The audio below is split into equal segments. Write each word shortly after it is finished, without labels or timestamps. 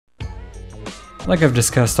Like I've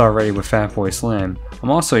discussed already with Fatboy Slim, I'm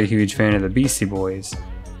also a huge fan of the Beastie Boys.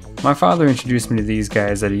 My father introduced me to these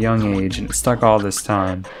guys at a young age and it stuck all this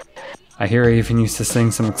time. I hear I even used to sing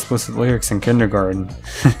some explicit lyrics in kindergarten,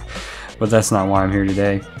 but that's not why I'm here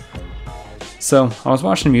today. So, I was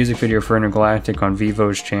watching a music video for Intergalactic on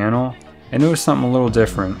Vevo's channel, and noticed something a little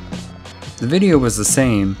different. The video was the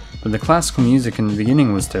same, but the classical music in the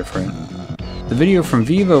beginning was different. The video from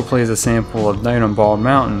Vevo plays a sample of Night on Bald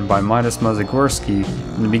Mountain by Midas Mazagorsky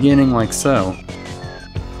in the beginning like so.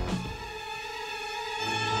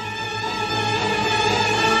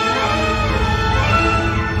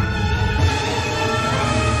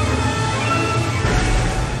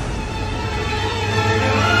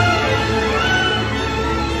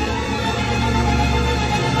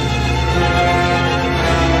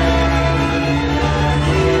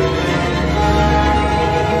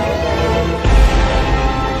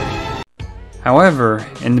 However,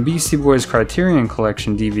 in the Beastie Boys Criterion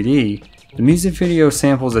Collection DVD, the music video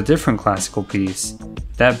samples a different classical piece,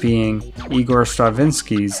 that being Igor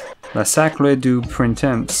Stravinsky's La Sacre du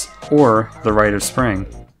Printemps, or The Rite of Spring.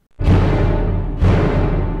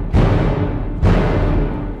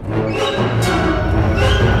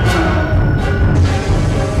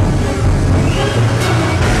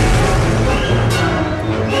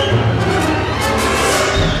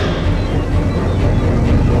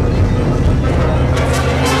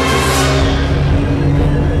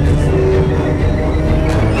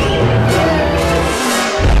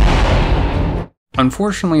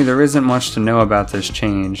 Unfortunately, there isn't much to know about this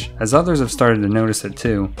change, as others have started to notice it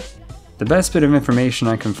too. The best bit of information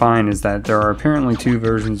I can find is that there are apparently two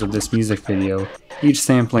versions of this music video, each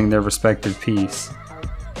sampling their respective piece.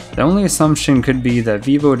 The only assumption could be that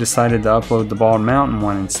Vevo decided to upload the Bald Mountain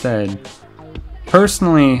one instead.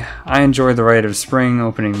 Personally, I enjoy The Rite of Spring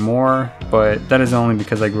opening more, but that is only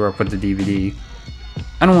because I grew up with the DVD.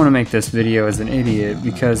 I don't want to make this video as an idiot,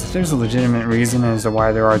 because if there's a legitimate reason as to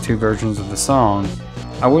why there are two versions of the song,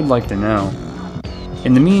 I would like to know.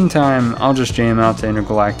 In the meantime, I'll just jam out to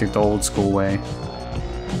Intergalactic the old school way.